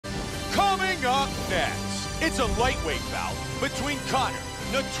It's a lightweight bout between Conor,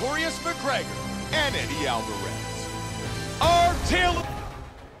 Notorious McGregor, and Eddie Alvarez. Our tale...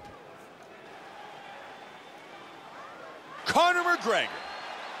 Conor McGregor,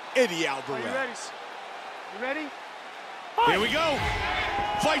 Eddie Alvarez. Are you ready? You ready? Here we go.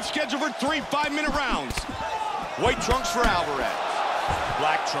 Fight scheduled for 3 5-minute rounds. White trunks for Alvarez.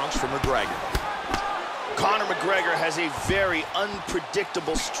 Black trunks for McGregor. Conor McGregor has a very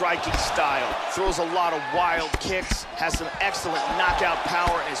unpredictable striking style. Throws a lot of wild kicks, has some excellent knockout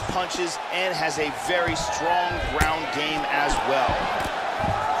power in his punches, and has a very strong ground game as well.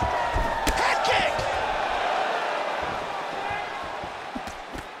 Head kick!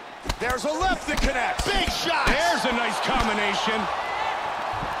 There's a left that connects. Big shot! There's a nice combination.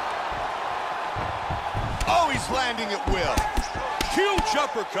 Oh, he's landing at will. Huge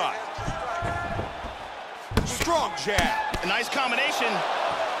uppercut. Strong jab. A nice combination.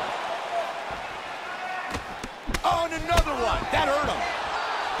 Oh, and another one. That hurt him.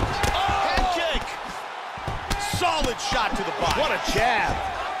 Oh! Head kick. Solid shot to the body. What a jab.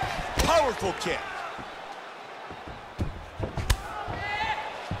 Powerful kick.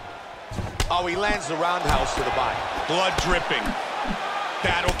 Oh, he lands the roundhouse to the body. Blood dripping.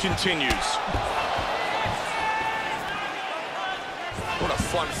 Battle continues. What a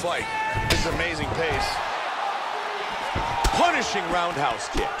fun fight. This is amazing pace. Punishing roundhouse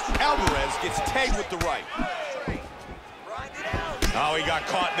kick. Alvarez gets tagged with the right. Oh, he got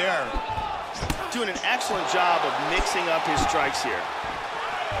caught there. Doing an excellent job of mixing up his strikes here.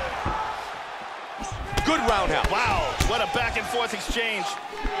 Good roundhouse. Wow, what a back and forth exchange.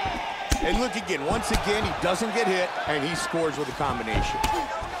 And look again, once again, he doesn't get hit, and he scores with a combination.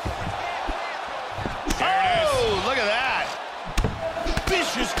 There it is. Oh, look at that.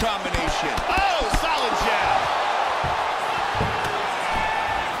 Vicious combination. Oh, solid jab.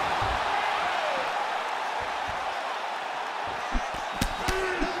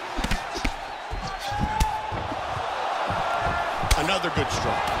 Another good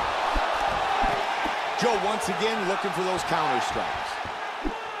strike. Joe once again looking for those counter strikes.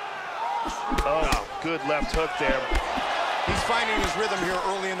 Oh, good left hook there. He's finding his rhythm here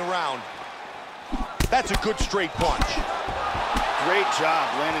early in the round. That's a good straight punch. Great job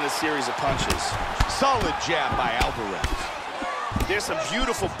landing a series of punches. Solid jab by Alvarez. There's some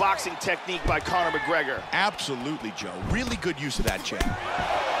beautiful boxing technique by Conor McGregor. Absolutely, Joe. Really good use of that jab.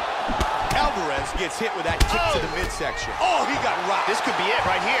 Alvarez gets hit with that kick to the midsection. Oh, he got rocked. This could be it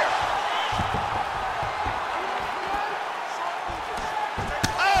right here.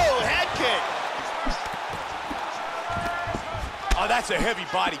 Oh, head kick. Oh, that's a heavy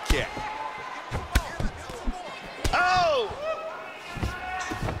body kick. Oh!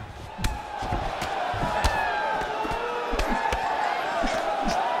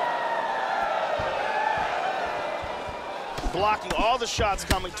 Blocking all the shots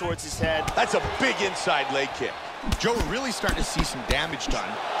coming towards his head. That's a big inside leg kick. Joe really starting to see some damage done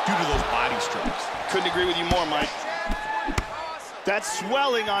due to those body strikes. Couldn't agree with you more, Mike. That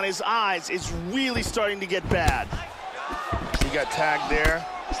swelling on his eyes is really starting to get bad. He got tagged there.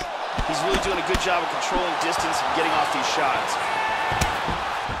 He's really doing a good job of controlling distance and getting off these shots.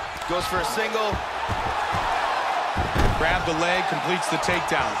 Goes for a single. Grab the leg, completes the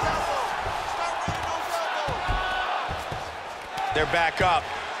takedown. They're back up.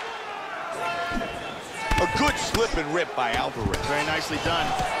 A good slip and rip by Alvarez. Very nicely done.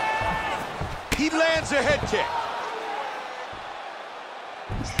 He lands a head kick.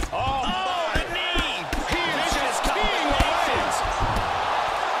 Oh, the knee! Vicious combinations.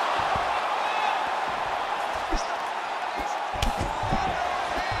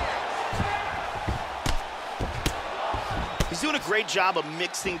 He's doing a great job of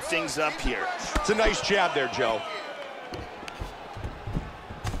mixing things up here. It's a nice jab there, Joe.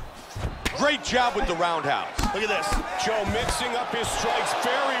 Great job with the roundhouse. Look at this. Joe mixing up his strikes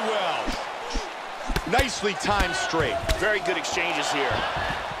very well. Nicely timed straight. Very good exchanges here.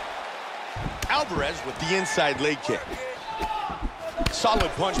 Alvarez with the inside leg kick.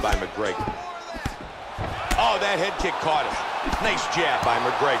 Solid punch by McGregor. Oh, that head kick caught him. Nice jab by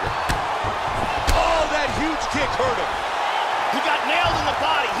McGregor. Oh, that huge kick hurt him. He got nailed in the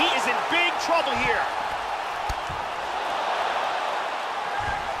body. He is in big trouble here.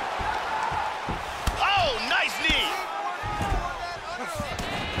 Oh, nice knee.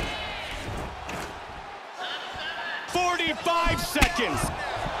 45 seconds.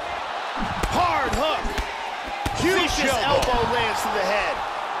 Hard hook. Huge Vicious elbow lands to the head.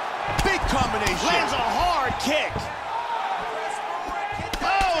 Big combination. Lands a hard kick.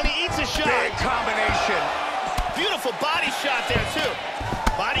 Oh, and he eats a shot. Big combination. Beautiful body shot there, too.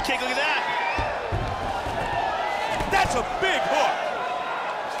 Body kick, look at that.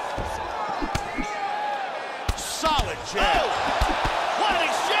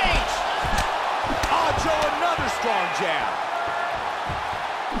 jab.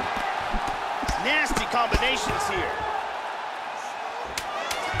 Nasty combinations here.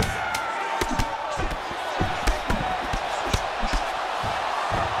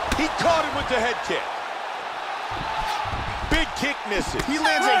 He caught him with the head kick. Big kick misses. He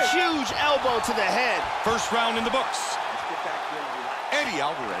lands a huge elbow to the head. First round in the books. Eddie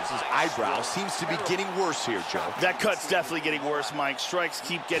Alvarez's eyebrow seems to be getting worse here, Joe. That cut's definitely getting worse, Mike. Strikes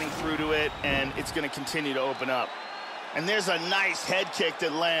keep getting through to it, and it's going to continue to open up. And there's a nice head kick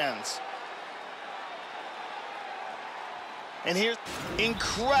that lands. And here's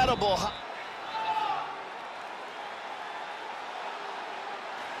incredible. Are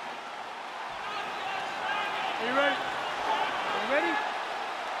you ready? Are you ready?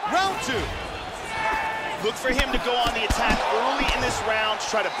 Round 2. Look for him to go on the attack early in this round to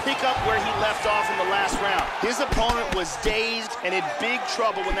try to pick up where he left off in the last round. His opponent was dazed and in big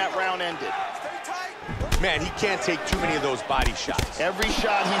trouble when that round ended. Man, he can't take too many of those body shots. Every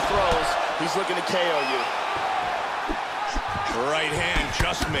shot he throws, he's looking to KO you. Right hand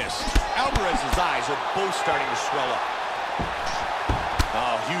just missed. Alvarez's eyes are both starting to swell up.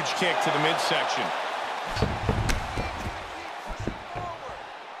 Oh, huge kick to the midsection.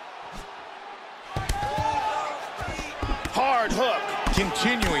 Hard hook.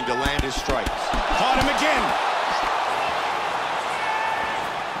 Continuing to land his strikes. Caught him again.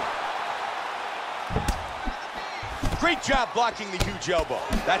 Great job blocking the huge elbow.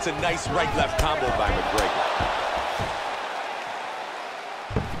 That's a nice right-left combo by McGregor.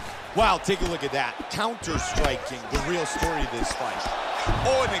 Wow, take a look at that. Counter-striking, the real story of this fight.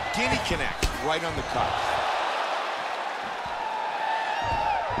 Oh, and again he connects right on the cut.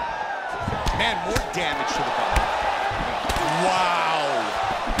 Man, more damage to the body. Wow.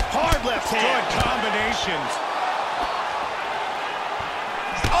 Hard left hand. Good combinations.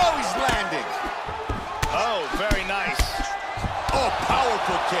 Oh, he's landing. Oh, very nice. Oh,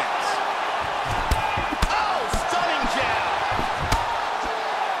 powerful kicks. Oh, stunning jab.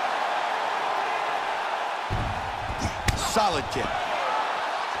 Solid kick.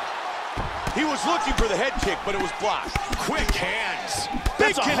 He was looking for the head kick, but it was blocked. Quick hands.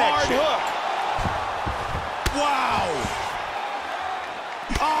 Big That's a connection. hard hook. Wow.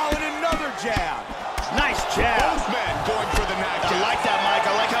 Oh, and another jab. Nice jab. Both men going for the knockout. I like that, Mike.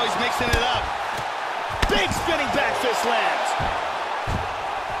 I like how he's mixing it up. Big spinning back fist lands.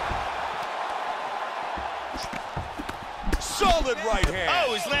 Solid right hand.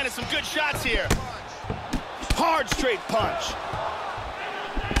 Oh, he's landed some good shots here. Hard straight punch.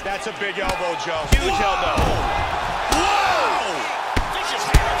 That's a big elbow, Joe. Huge elbow. Whoa!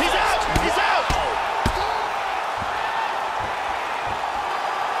 He's out. He's out.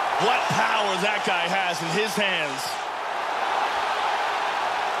 What power that guy has in his hands.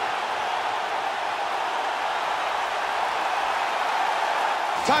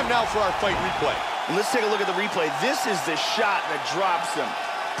 Time now for our fight replay. And let's take a look at the replay. This is the shot that drops him.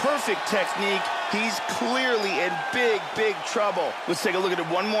 Perfect technique. He's clearly in big, big trouble. Let's take a look at it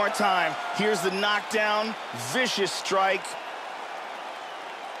one more time. Here's the knockdown. Vicious strike.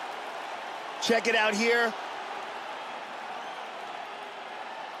 Check it out here.